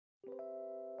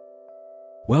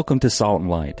Welcome to Salt and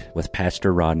Light with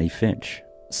Pastor Rodney Finch.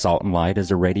 Salt and Light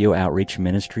is a radio outreach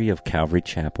ministry of Calvary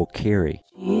Chapel, Cary.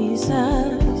 Jesus,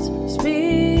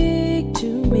 speak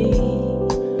to me.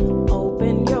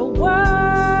 Open your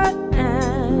word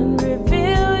and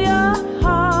reveal your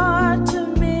heart to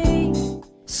me.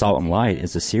 Salt and Light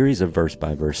is a series of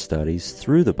verse-by-verse studies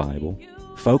through the Bible,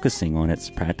 focusing on its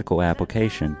practical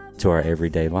application to our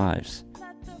everyday lives.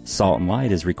 Salt and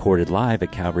Light is recorded live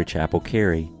at Calvary Chapel,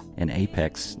 Cary in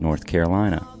Apex, North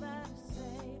Carolina.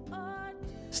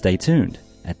 Stay tuned.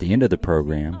 At the end of the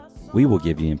program, we will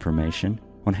give you information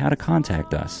on how to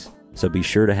contact us, so be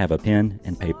sure to have a pen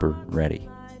and paper ready.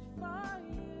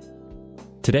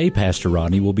 Today, Pastor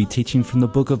Rodney will be teaching from the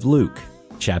book of Luke,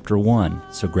 chapter 1,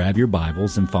 so grab your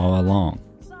Bibles and follow along.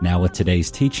 Now with today's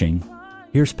teaching,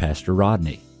 here's Pastor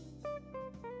Rodney.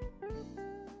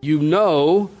 You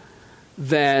know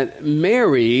that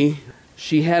Mary,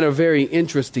 she had a very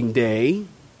interesting day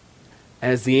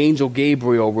as the angel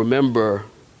Gabriel, remember,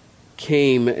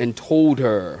 came and told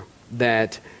her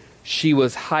that she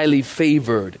was highly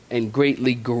favored and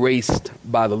greatly graced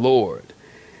by the Lord.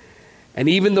 And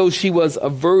even though she was a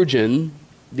virgin,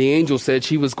 the angel said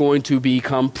she was going to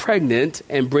become pregnant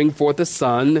and bring forth a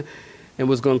son and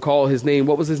was going to call his name.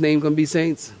 What was his name going to be,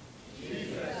 saints?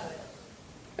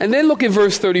 And then look at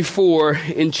verse 34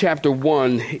 in chapter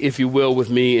 1, if you will, with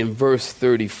me in verse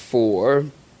 34.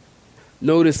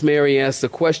 Notice Mary asked the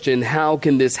question, how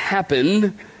can this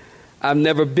happen? I've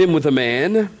never been with a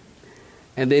man.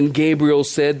 And then Gabriel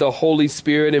said, the Holy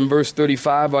Spirit in verse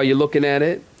 35, are you looking at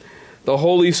it? The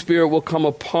Holy Spirit will come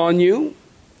upon you,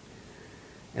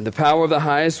 and the power of the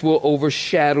highest will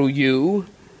overshadow you.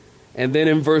 And then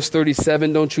in verse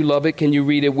 37, don't you love it? Can you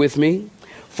read it with me?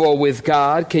 For with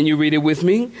God, can you read it with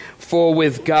me? For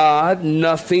with God,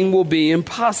 nothing will be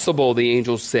impossible, the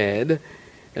angel said.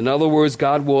 In other words,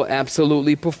 God will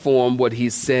absolutely perform what he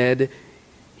said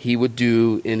he would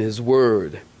do in his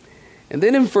word. And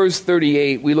then in verse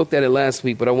 38, we looked at it last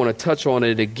week, but I want to touch on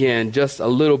it again just a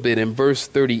little bit. In verse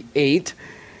 38,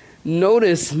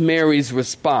 notice Mary's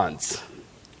response.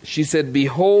 She said,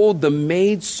 behold, the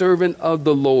maidservant of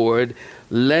the Lord,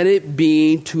 let it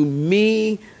be to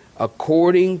me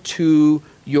according to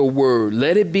your word.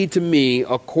 Let it be to me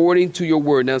according to your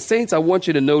word. Now, saints, I want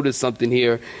you to notice something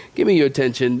here. Give me your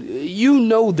attention. You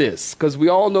know this, because we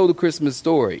all know the Christmas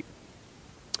story.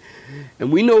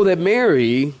 And we know that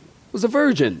Mary was a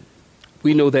virgin.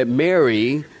 We know that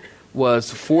Mary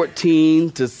was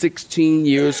 14 to 16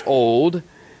 years old,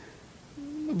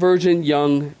 virgin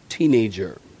young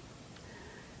teenager.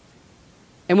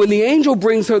 And when the angel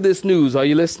brings her this news, are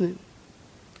you listening?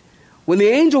 When the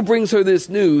angel brings her this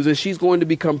news that she's going to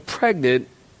become pregnant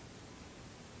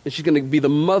and she's going to be the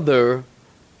mother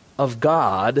of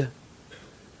God,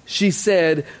 she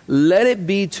said, let it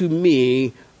be to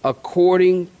me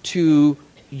according to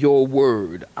your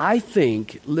word. I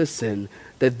think, listen,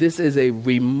 that this is a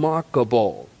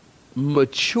remarkable,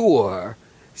 mature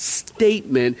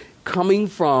statement coming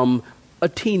from a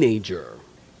teenager.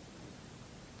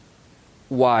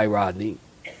 Why, Rodney?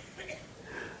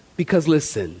 Because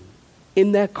listen,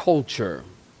 in that culture,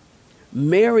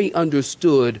 Mary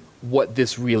understood what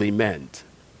this really meant.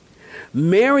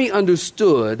 Mary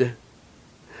understood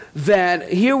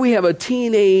that here we have a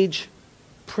teenage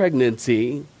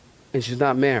pregnancy and she's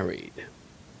not married.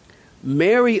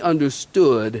 Mary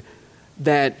understood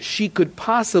that she could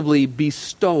possibly be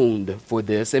stoned for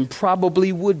this and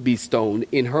probably would be stoned.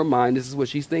 In her mind, this is what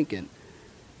she's thinking.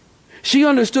 She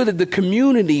understood that the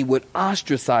community would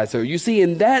ostracize her. You see,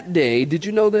 in that day, did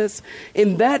you know this?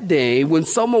 In that day, when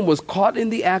someone was caught in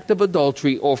the act of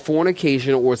adultery or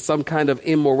fornication or some kind of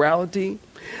immorality,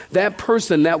 that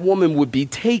person, that woman would be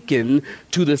taken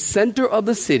to the center of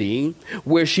the city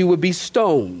where she would be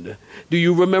stoned. Do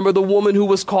you remember the woman who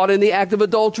was caught in the act of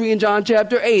adultery in John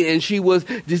chapter 8? And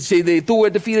they threw her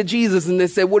at the feet of Jesus and they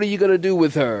said, what are you going to do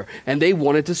with her? And they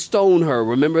wanted to stone her.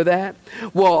 Remember that?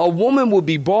 Well, a woman would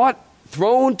be brought,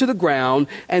 thrown to the ground,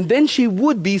 and then she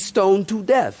would be stoned to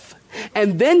death.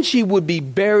 And then she would be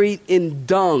buried in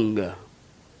dung,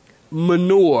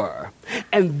 manure.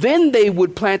 And then they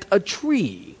would plant a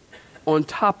tree on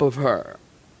top of her.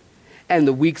 And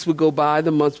the weeks would go by,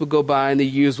 the months would go by, and the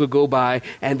years would go by,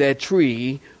 and that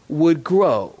tree would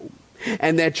grow.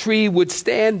 And that tree would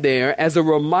stand there as a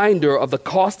reminder of the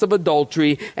cost of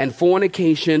adultery and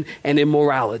fornication and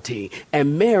immorality.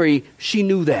 And Mary, she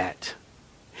knew that.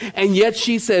 And yet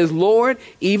she says, Lord,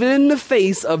 even in the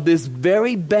face of this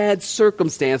very bad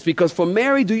circumstance, because for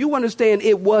Mary, do you understand,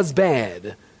 it was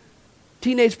bad.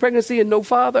 Teenage pregnancy and no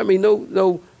father,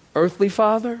 no earthly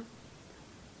father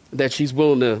that she's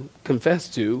willing to confess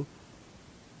to.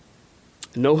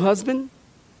 no husband,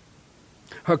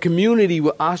 her community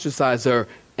would ostracize her,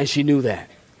 and she knew that.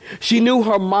 She knew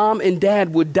her mom and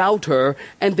dad would doubt her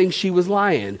and think she was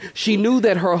lying. She knew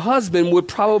that her husband would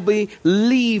probably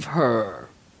leave her.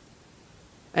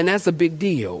 And that's a big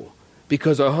deal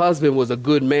because her husband was a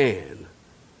good man.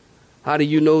 How do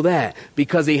you know that?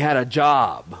 Because he had a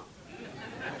job.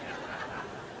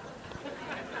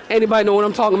 Anybody know what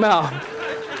I'm talking about?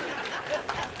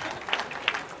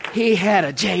 He had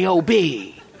a job.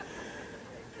 We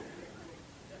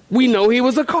know he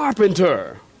was a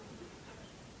carpenter.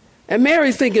 And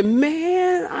Mary's thinking,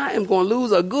 man, I am going to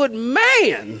lose a good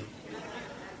man.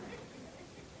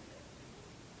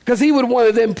 Because he would want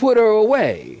to then put her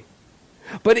away.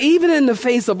 But even in the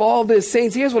face of all this,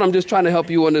 saints, here's what I'm just trying to help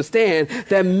you understand.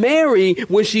 That Mary,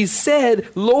 when she said,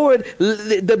 Lord,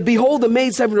 behold the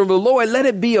maidservant of the Lord, let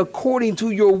it be according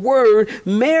to your word.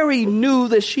 Mary knew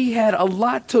that she had a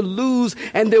lot to lose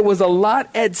and there was a lot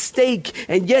at stake.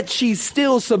 And yet she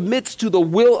still submits to the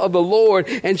will of the Lord.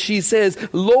 And she says,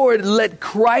 Lord, let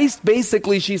Christ,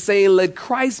 basically she's saying, let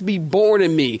Christ be born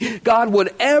in me. God,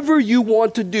 whatever you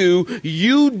want to do,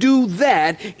 you do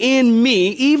that in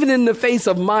me, even in the face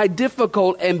of my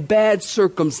difficult and bad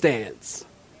circumstance.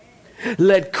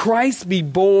 Let Christ be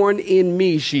born in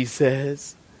me, she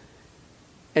says.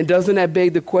 And doesn't that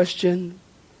beg the question?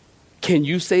 Can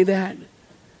you say that?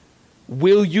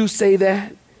 Will you say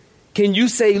that? Can you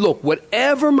say, look,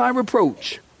 whatever my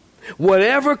reproach,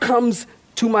 whatever comes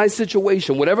to my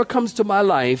situation, whatever comes to my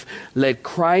life, let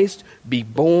Christ be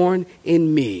born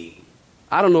in me.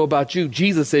 I don't know about you.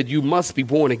 Jesus said you must be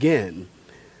born again.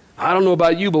 I don't know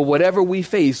about you, but whatever we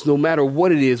face, no matter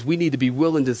what it is, we need to be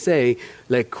willing to say,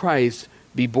 let Christ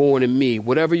be born in me.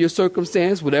 Whatever your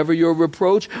circumstance, whatever your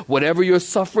reproach, whatever your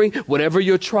suffering, whatever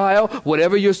your trial,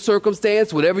 whatever your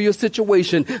circumstance, whatever your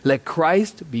situation, let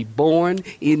Christ be born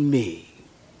in me.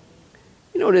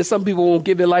 You know, there's some people won't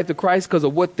give their life to Christ because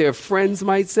of what their friends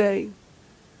might say.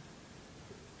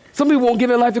 Some people won't give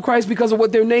their life to Christ because of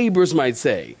what their neighbors might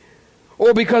say.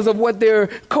 Or because of what their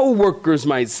co-workers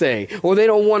might say. Or they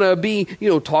don't want to be,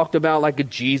 talked about like a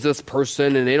Jesus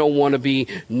person, and they don't want to be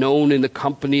known in the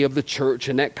company of the church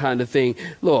and that kind of thing.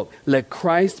 Look, let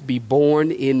Christ be born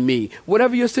in me.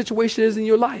 Whatever your situation is in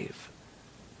your life.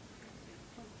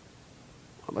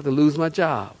 I'm about to lose my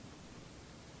job.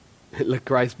 Let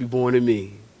Christ be born in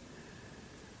me.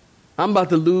 I'm about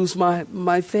to lose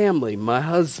my family, my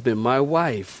husband, my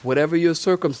wife, whatever your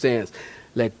circumstance.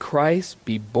 Let Christ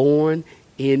be born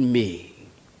in me.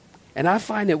 And I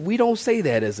find that we don't say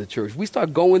that as a church. We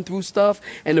start going through stuff,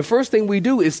 and the first thing we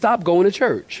do is stop going to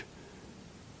church.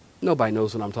 Nobody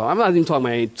knows what I'm talking. I'm not even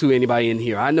talking to anybody in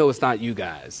here. I know it's not you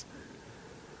guys.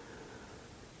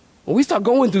 When we start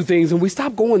going through things and we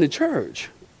stop going to church,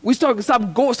 we start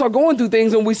going through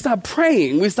things and we stop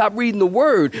praying. We stop reading the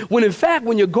word. When in fact,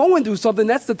 when you're going through something,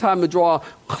 that's the time to draw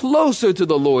closer to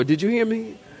the Lord. Did you hear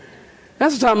me?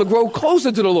 That's the time to grow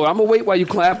closer to the Lord. I'm going to wait while you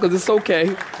clap because it's okay.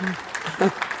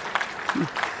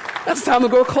 That's the time to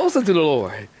grow closer to the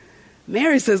Lord.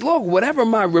 Mary says, look, whatever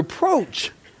my reproach,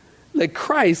 let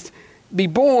Christ be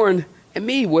born in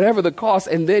me, whatever the cost.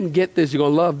 And then get this, you're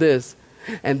going to love this.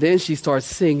 And then she starts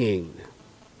singing.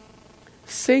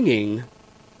 Singing,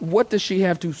 what does she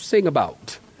have to sing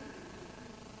about?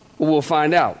 Well, we'll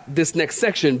find out. This next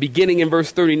section, beginning in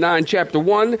verse 39, chapter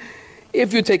 1,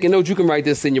 if you're taking notes, you can write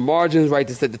this in your margins, write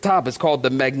this at the top. It's called the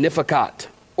Magnificat,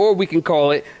 or we can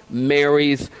call it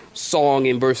Mary's Song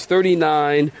in verse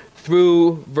 39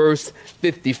 through verse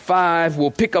 55.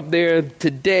 We'll pick up there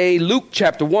today. Luke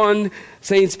chapter 1,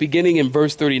 saints, beginning in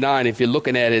verse 39. If you're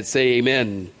looking at it, say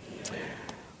amen.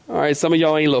 All right, some of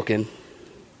y'all ain't looking.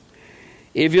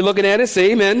 If you're looking at it,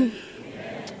 say amen.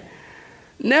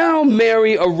 Now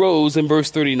Mary arose in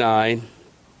verse 39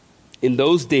 in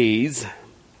those days,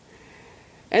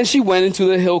 and she went into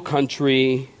the hill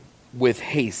country with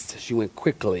haste. She went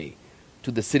quickly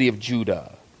to the city of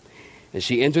Judah. And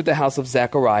she entered the house of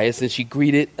Zacharias, and she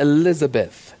greeted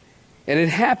Elizabeth. And it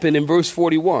happened in verse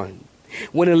 41,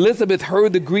 when Elizabeth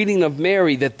heard the greeting of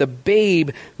Mary, that the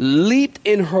babe leaped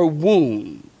in her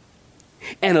womb.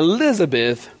 And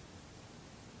Elizabeth,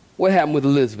 what happened with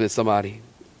Elizabeth, somebody?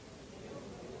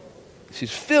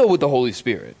 She's filled with the Holy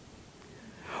Spirit.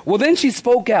 Well, then she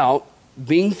spoke out.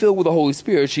 Being filled with the Holy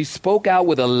Spirit, she spoke out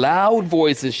with a loud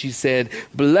voice and she said,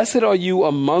 "Blessed are you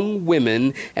among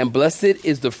women, and blessed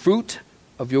is the fruit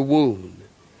of your womb.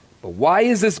 But why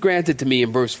is this granted to me,"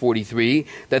 in verse 43,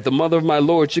 "that the mother of my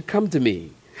Lord should come to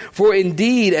me? For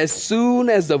indeed, as soon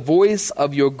as the voice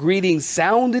of your greeting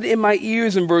sounded in my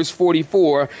ears," in verse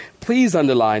 44, please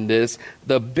underline this,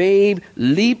 "the babe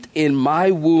leaped in my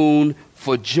womb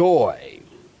for joy."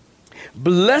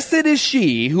 Blessed is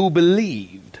she who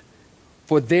believed,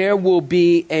 for there will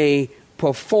be a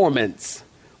performance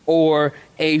or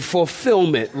a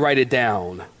fulfillment. Write it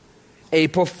down. A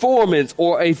performance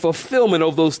or a fulfillment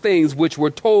of those things which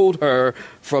were told her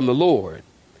from the Lord.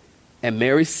 And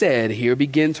Mary said, here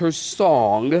begins her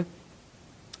song,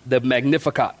 the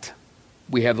Magnificat.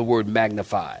 We have the word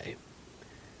magnify.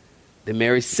 Then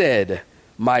Mary said,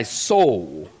 my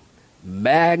soul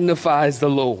magnifies the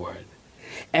Lord,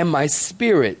 and my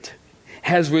spirit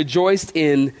has rejoiced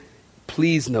in,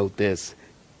 please note this,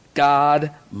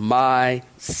 God my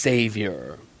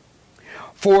Savior.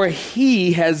 For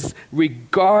he has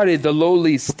regarded the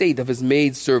lowly state of his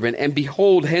maidservant, and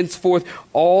behold, henceforth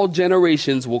all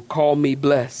generations will call me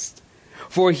blessed.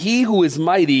 For he who is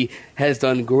mighty has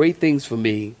done great things for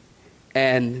me.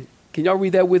 And can y'all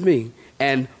read that with me?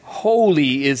 And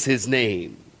holy is his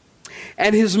name.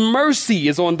 And his mercy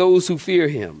is on those who fear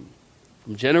him,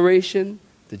 from generation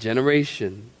to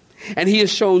generation. And he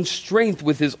has shown strength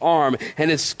with his arm,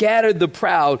 and has scattered the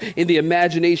proud in the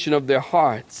imagination of their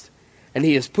hearts. And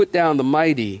he has put down the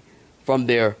mighty from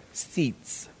their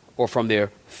seats, or from their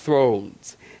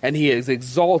thrones. And he has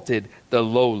exalted the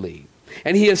lowly.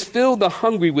 And he has filled the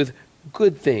hungry with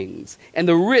good things, and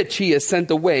the rich he has sent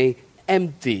away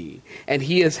empty. And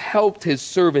he has helped his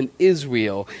servant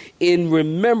Israel in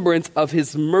remembrance of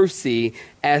his mercy,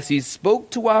 as he spoke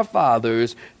to our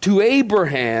fathers, to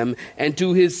Abraham, and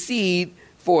to his seed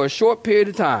for a short period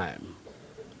of time.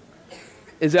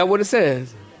 Is that what it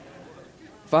says?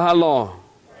 For how long?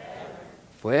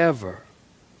 Forever.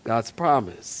 God's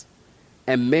promise.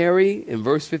 And Mary, in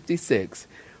verse 56,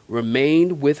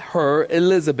 remained with her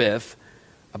Elizabeth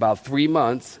about 3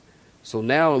 months. So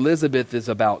now Elizabeth is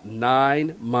about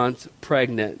 9 months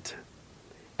pregnant.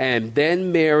 And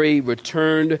then Mary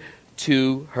returned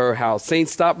to her house.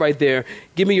 Saints, stop right there.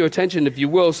 Give me your attention, if you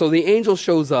will. So the angel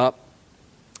shows up,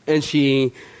 and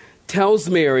she tells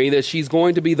Mary that she's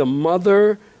going to be the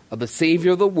mother of the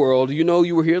Savior of the world. You know,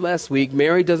 you were here last week.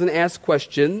 Mary doesn't ask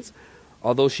questions.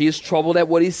 Although she is troubled at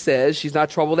what he says, she's not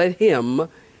troubled at him.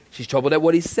 She's troubled at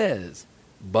what he says.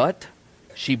 But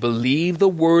she believed the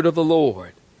word of the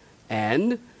Lord,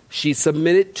 and she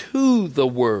submitted to the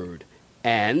word,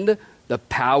 and the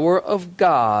power of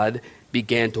God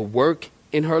began to work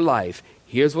in her life.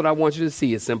 Here's what I want you to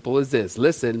see, as simple as this.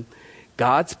 Listen,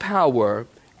 God's power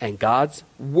and God's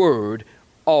word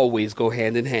always go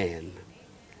hand in hand.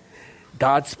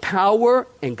 God's power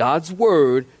and God's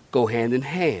word go hand in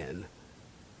hand.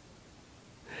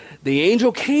 The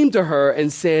angel came to her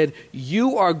and said,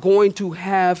 you are going to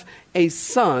have a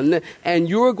son, and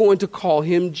you're going to call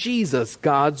him Jesus,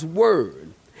 God's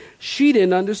word. She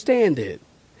didn't understand it.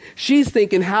 She's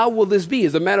thinking, how will this be?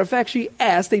 As a matter of fact, she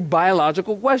asked a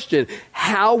biological question.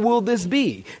 How will this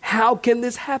be? How can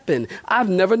this happen? I've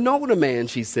never known a man,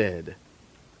 she said.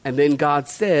 And then God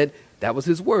said, that was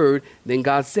his word. Then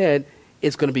God said,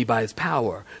 it's going to be by his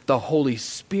power. The Holy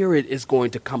Spirit is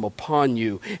going to come upon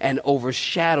you and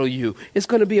overshadow you. It's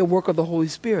going to be a work of the Holy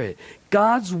Spirit.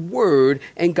 God's word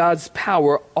and God's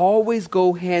power always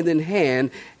go hand in hand,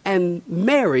 and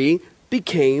Mary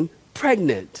became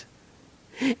pregnant.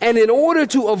 And in order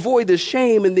to avoid the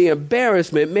shame and the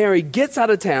embarrassment, Mary gets out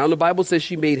of town. The Bible says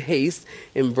she made haste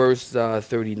in verse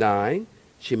 39.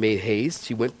 She made haste.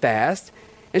 She went fast.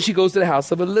 And she goes to the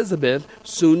house of Elizabeth,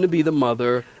 soon to be the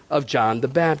mother of John the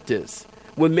Baptist.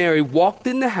 When Mary walked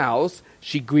in the house,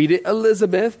 she greeted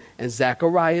Elizabeth, and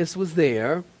Zacharias was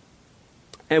there.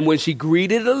 And when she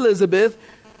greeted Elizabeth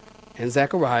and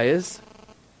Zacharias,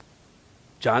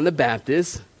 John the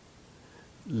Baptist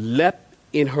leapt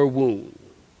in her womb.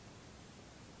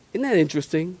 Isn't that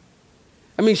interesting?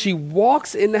 I mean, she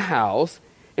walks in the house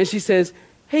and she says,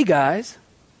 hey guys.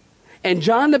 And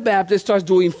John the Baptist starts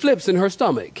doing flips in her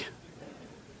stomach.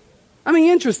 I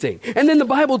mean, interesting. And then the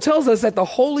Bible tells us that the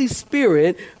Holy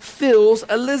Spirit fills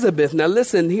Elizabeth. Now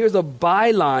listen, here's a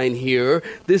byline here.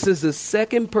 This is the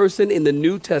second person in the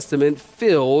New Testament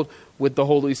filled with the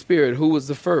Holy Spirit. Who was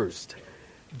the first?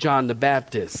 John the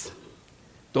Baptist.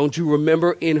 Don't you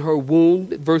remember in her womb,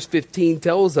 verse 15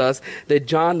 tells us that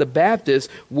John the Baptist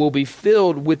will be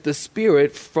filled with the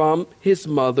Spirit from his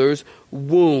mother's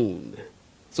womb.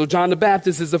 So John the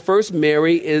Baptist is the first,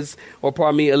 Elizabeth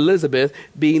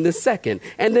being the second.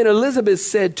 And then Elizabeth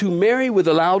said to Mary with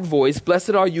a loud voice,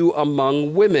 blessed are you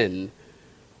among women,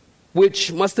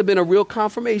 which must have been a real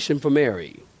confirmation for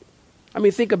Mary. I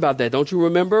mean, think about that. Don't you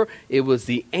remember? It was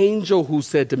the angel who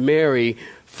said to Mary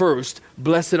first,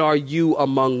 blessed are you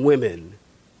among women.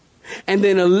 And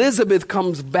then Elizabeth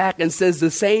comes back and says the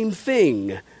same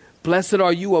thing. Blessed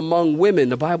are you among women.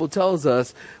 The Bible tells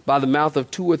us, by the mouth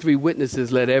of 2 or 3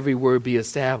 witnesses, let every word be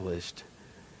established.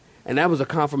 And that was a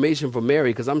confirmation for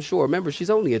Mary, because I'm sure, remember, she's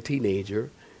only a teenager.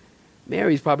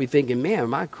 Mary's probably thinking, man,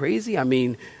 am I crazy? I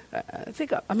mean,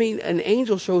 an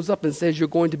angel shows up and says you're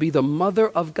going to be the mother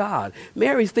of God.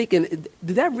 Mary's thinking,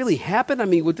 did that really happen? I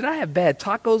mean, did I have bad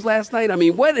tacos last night? I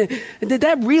mean, what did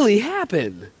that really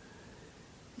happen?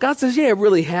 God says, yeah, it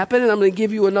really happened, and I'm going to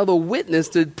give you another witness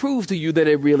to prove to you that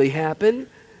it really happened.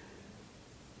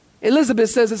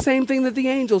 Elizabeth says the same thing that the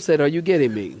angel said. Are you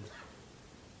getting me?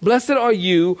 Blessed are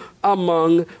you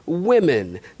among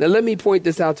women. Now, let me point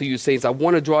this out to you, saints. I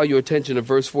want to draw your attention to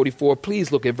verse 44.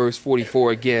 Please look at verse 44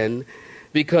 again,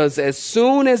 because as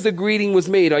soon as the greeting was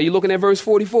made, are you looking at verse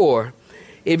 44?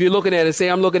 If you're looking at it, say,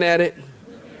 I'm looking at it.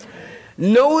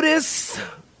 Notice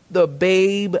the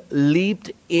babe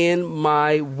leaped in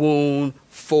my womb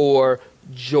for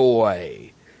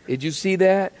joy. Did you see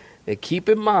that? And keep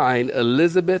in mind,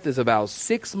 Elizabeth is about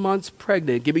 6 months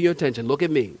pregnant. Give me your attention. Look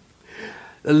at me.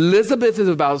 Elizabeth is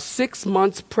about 6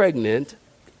 months pregnant,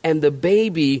 and the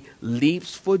baby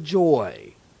leaps for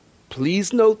joy.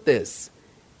 Please note this.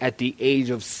 At the age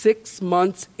of 6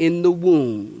 months in the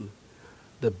womb,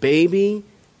 the baby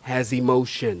has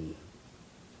emotion.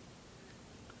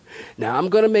 Now, I'm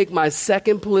going to make my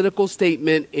second political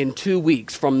statement in 2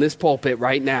 weeks from this pulpit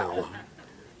right now.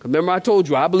 Remember, I told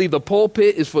you, I believe the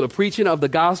pulpit is for the preaching of the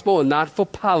gospel and not for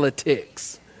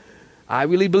politics. I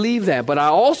really believe that. But I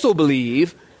also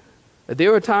believe that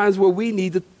there are times where we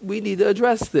need to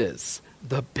address this.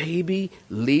 The baby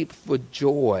leaped for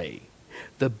joy.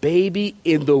 The baby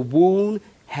in the womb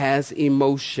has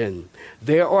emotion.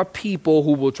 There are people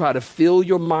who will try to fill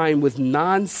your mind with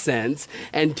nonsense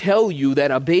and tell you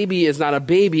that a baby is not a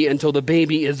baby until the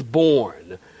baby is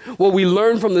born. What we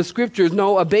learn from the scriptures,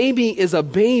 no, a baby is a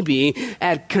baby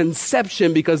at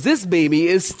conception, because this baby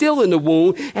is still in the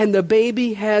womb and the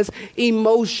baby has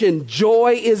emotion.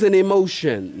 Joy is an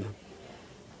emotion.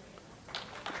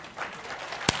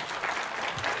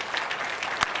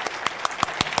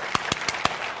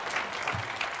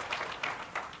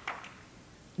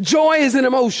 Joy is an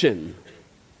emotion.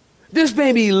 This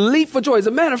baby leaped for joy. As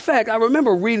a matter of fact, I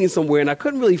remember reading somewhere, and I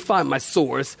couldn't really find my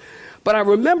source, but I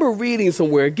remember reading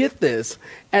somewhere, get this,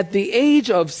 at the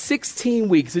age of 16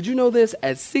 weeks, did you know this?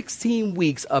 At 16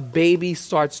 weeks, a baby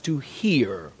starts to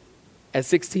hear. At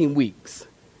 16 weeks.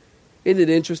 Isn't it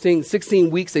interesting? 16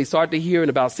 weeks, they start to hear, and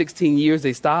about 16 years,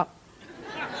 they stop.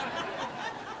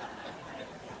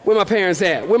 Where my parents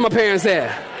at? Where my parents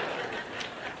at?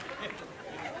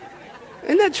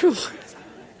 Isn't that true?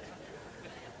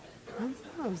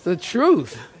 That's the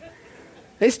truth.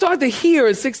 They start to hear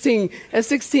at 16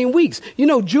 weeks. You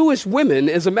know, Jewish women,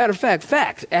 as a matter of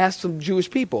fact, ask some Jewish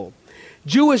people.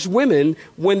 Jewish women,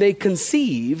 when they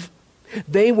conceive,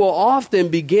 they will often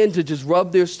begin to just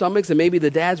rub their stomachs, and maybe the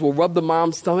dads will rub the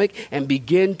mom's stomach and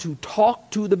begin to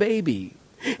talk to the baby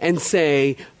and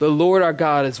say, the Lord our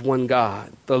God is one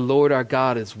God. The Lord our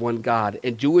God is one God.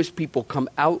 And Jewish people come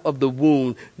out of the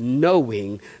womb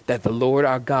knowing that the Lord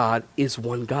our God is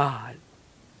one God.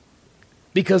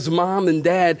 Because mom and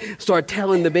dad start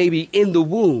telling the baby in the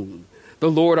womb,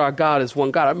 the Lord our God is one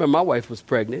God. I remember my wife was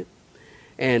pregnant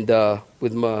and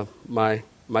with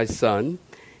my son,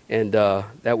 and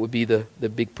that would be the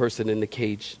big person in the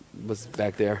cage was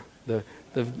back there, the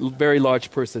very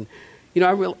large person. You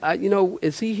know,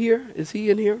 is he here? Is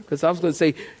he in here? Because I was going to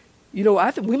say, you know,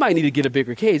 I think we might need to get a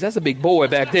bigger cage. That's a big boy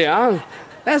back there.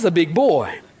 That's a big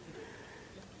boy.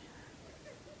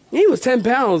 He was 10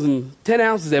 pounds and 10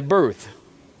 ounces at birth.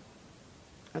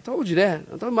 I told you that.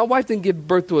 I told my wife didn't give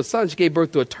birth to a son. She gave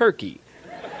birth to a turkey.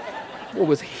 It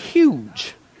was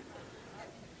huge.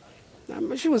 I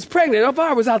mean, she was pregnant. Her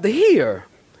father was out to here.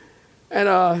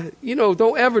 And, you know,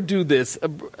 don't ever do this.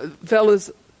 Fellas,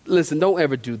 listen, don't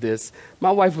ever do this.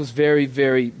 My wife was very,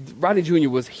 very, Rodney Jr.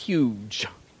 was huge.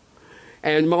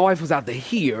 And my wife was out to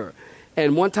here.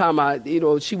 And one time,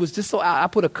 she was just so, I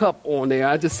put a cup on there.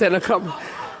 I just set a cup.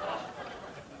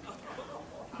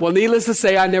 Well, needless to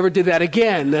say, I never did that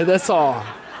again. That's all.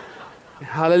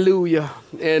 Hallelujah.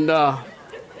 And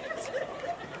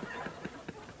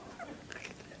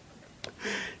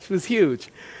she was huge.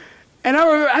 And I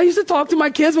remember, I used to talk to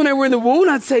my kids when they were in the womb.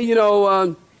 I'd say,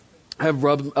 I have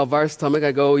rubbed of our stomach.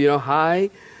 I go, hi,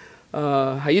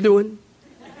 how you doing?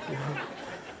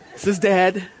 This is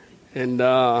Dad. And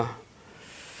no,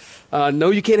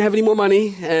 you can't have any more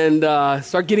money, and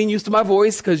start getting used to my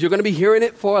voice because you're going to be hearing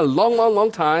it for a long, long,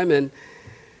 long time. And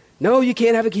no, you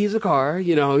can't have the keys of the car.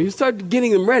 You start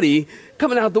getting them ready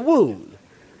coming out the womb.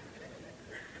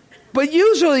 But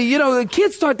usually, the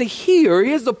kids start to hear.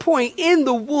 Here's the point. In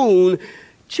the womb,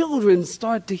 children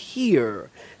start to hear.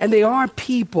 And they are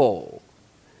people.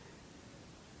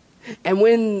 And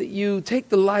when you take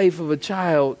the life of a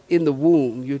child in the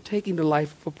womb, you're taking the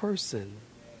life of a person.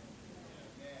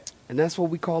 And that's what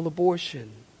we call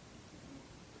abortion.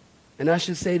 And I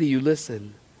should say to you,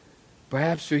 listen,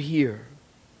 perhaps you're here.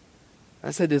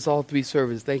 I said this all 3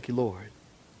 services. Thank you, Lord.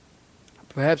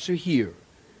 Perhaps you're here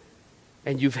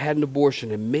and you've had an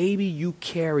abortion, and maybe you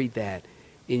carry that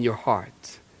in your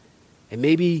heart. And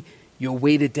maybe you're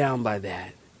weighted down by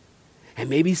that. And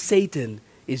maybe Satan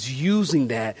is using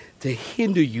that to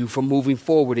hinder you from moving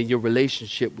forward in your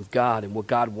relationship with God and what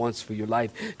God wants for your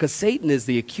life. Because Satan is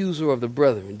the accuser of the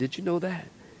brethren. Did you know that?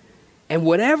 And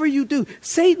whatever you do,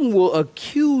 Satan will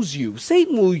accuse you.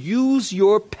 Satan will use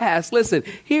your past. Listen,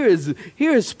 here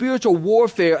is spiritual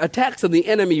warfare, attacks of the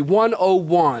enemy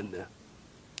 101.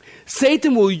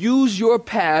 Satan will use your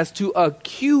past to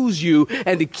accuse you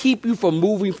and to keep you from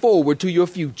moving forward to your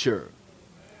future.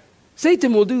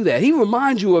 Satan will do that. He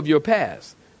reminds you of your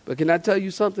past. But can I tell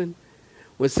you something?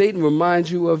 When Satan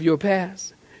reminds you of your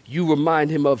past, you remind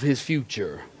him of his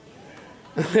future.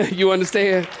 You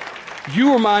understand?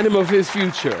 You remind him of his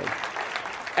future.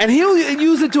 And he'll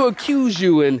use it to accuse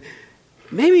you. And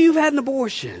maybe you've had an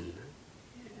abortion.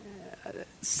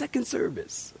 Second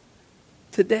service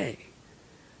today.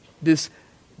 This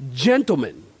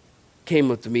gentleman came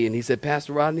up to me and he said,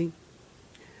 Pastor Rodney,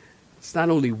 it's not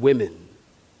only women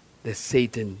that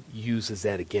Satan uses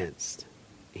that against.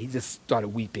 He just started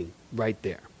weeping right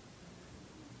there.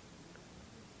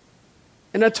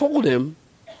 And I told him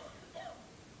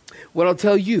what I'll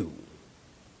tell you.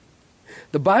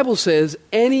 The Bible says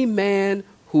any man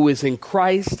who is in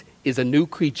Christ is a new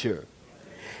creature.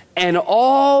 And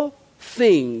all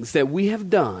things that we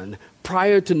have done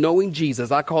prior to knowing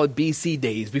Jesus, I call it BC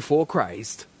days, before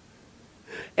Christ.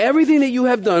 Everything that you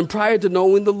have done prior to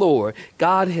knowing the Lord,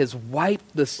 God has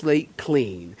wiped the slate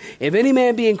clean. If any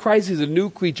man be in Christ, he is a new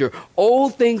creature.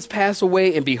 Old things pass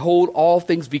away, and behold, all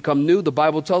things become new. The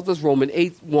Bible tells us, Romans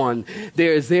 8:1,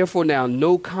 there is therefore now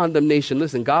no condemnation.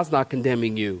 Listen, God's not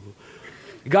condemning you.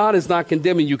 God is not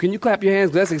condemning you. Can you clap your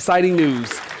hands? That's exciting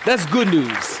news. That's good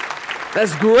news.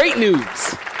 That's great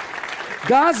news.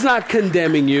 God's not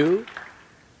condemning you.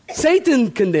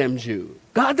 Satan condemns you.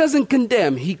 God doesn't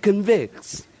condemn, he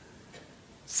convicts.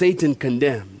 Satan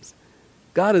condemns.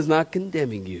 God is not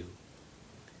condemning you.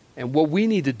 And what we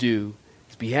need to do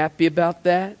is be happy about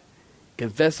that,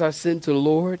 confess our sin to the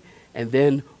Lord, and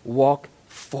then walk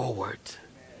forward.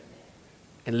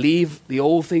 And leave the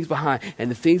old things behind.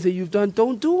 And the things that you've done,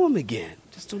 don't do them again.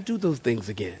 Just don't do those things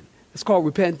again. It's called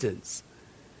repentance.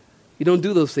 You don't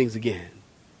do those things again.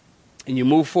 And you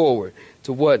move forward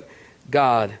to what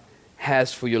God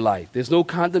has for your life. There's no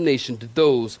condemnation to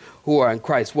those who are in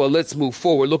Christ. Well, let's move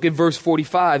forward. Look at verse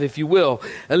 45, if you will.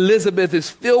 Elizabeth is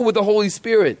filled with the Holy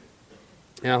Spirit.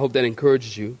 And I hope that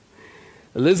encourages you.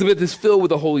 Elizabeth is filled with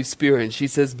the Holy Spirit. And she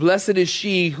says, blessed is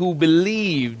she who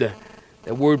believed.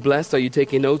 That word blessed, are you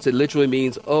taking notes? It literally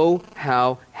means, oh,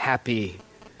 how happy.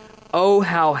 Oh,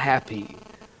 how happy.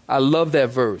 I love that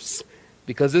verse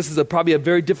because this is probably a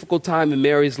very difficult time in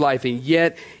Mary's life, and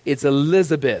yet it's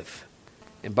Elizabeth.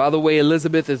 And by the way,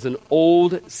 Elizabeth is an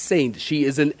old saint. She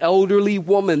is an elderly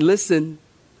woman. Listen.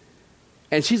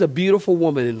 And she's a beautiful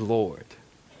woman in the Lord.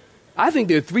 I think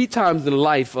there are 3 times in the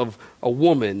life of a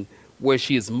woman where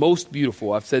she is most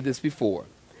beautiful. I've said this before.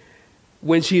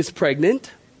 When she is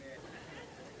pregnant.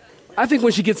 I think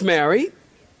when she gets married.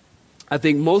 I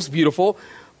think most beautiful.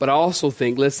 But I also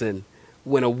think, listen,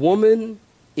 when a woman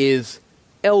is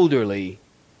elderly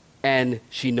and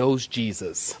she knows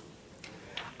Jesus.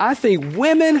 I think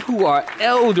women who are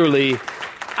elderly,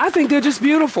 I think they're just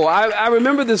beautiful. I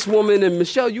remember this woman, and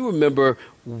Michelle, you remember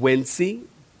Wency.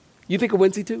 You think of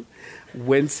Wency too?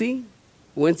 Wency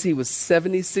was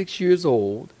 76 years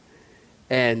old,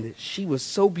 and she was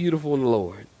so beautiful in the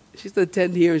Lord. She used to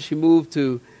attend here, and she moved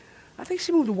to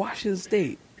Washington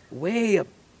State, way up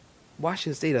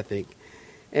Washington State, I think.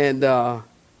 And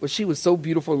but she was so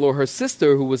beautiful in the Lord. Her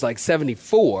sister, who was like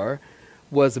 74,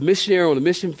 was a missionary on the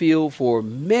mission field for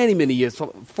many, many years,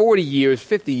 40 years,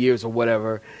 50 years or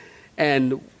whatever.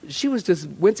 And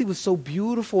Wency was so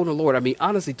beautiful in the Lord. I mean,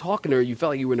 honestly, talking to her, you felt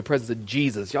like you were in the presence of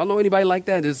Jesus. Y'all know anybody like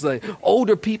that? It's like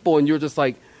older people, and you're just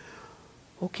like,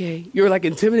 okay. You're like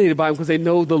intimidated by them because they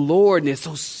know the Lord, and they're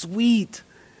so sweet.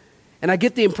 And I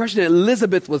get the impression that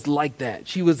Elizabeth was like that.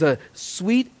 She was a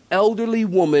sweet, elderly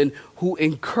woman who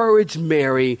encouraged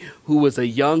Mary, who was a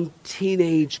young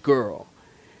teenage girl.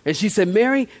 And she said,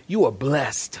 Mary, you are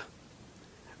blessed.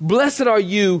 Blessed are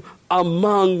you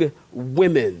among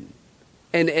women.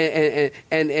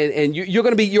 and you're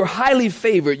going to be, you're highly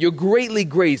favored. You're greatly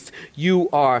graced. You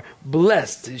are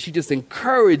blessed. And she just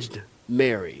encouraged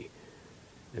Mary.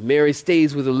 And Mary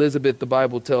stays with Elizabeth, the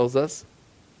Bible tells us,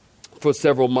 for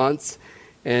several months,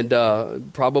 and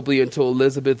probably until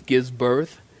Elizabeth gives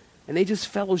birth. And they just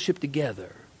fellowship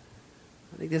together.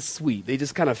 I think that's sweet. They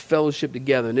just kind of fellowship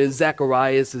together. And then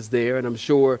Zacharias is there, and I'm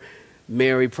sure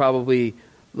Mary probably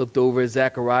looked over at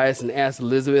Zacharias and asked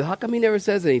Elizabeth, how come he never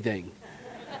says anything?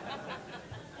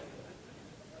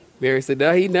 Mary said,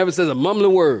 no, he never says a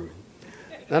mumbling word.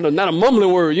 Not a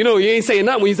mumbling word. You know, you ain't saying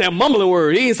nothing when you say a mumbling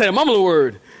word. He ain't say a mumbling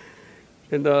word.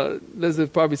 And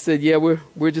Elizabeth probably said, yeah,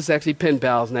 we're just actually pen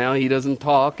pals now. He doesn't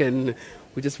talk, and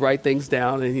we just write things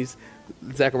down. And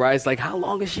Zacharias like, how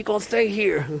long is she going to stay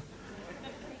here?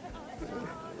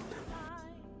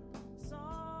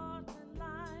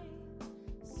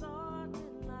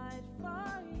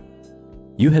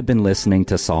 You have been listening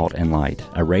to Salt and Light,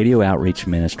 a radio outreach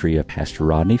ministry of Pastor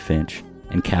Rodney Finch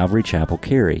and Calvary Chapel,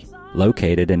 Cary,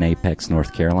 located in Apex,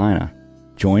 North Carolina.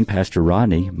 Join Pastor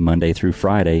Rodney Monday through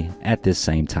Friday at this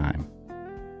same time.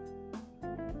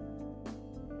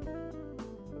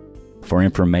 For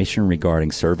information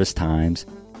regarding service times,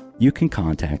 you can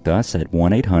contact us at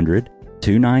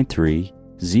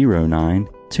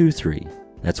 1-800-293-0923.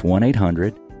 That's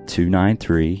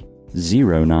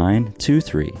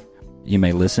 1-800-293-0923. You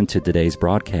may listen to today's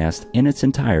broadcast in its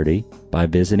entirety by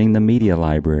visiting the media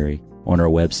library on our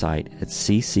website at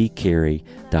cccary.org.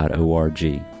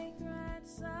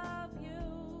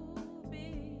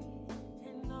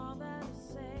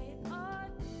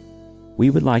 We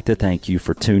would like to thank you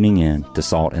for tuning in to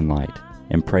Salt and Light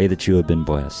and pray that you have been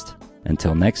blessed.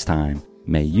 Until next time,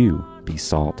 may you be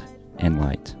salt and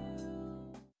light.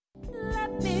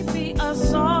 Let me be a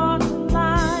salt.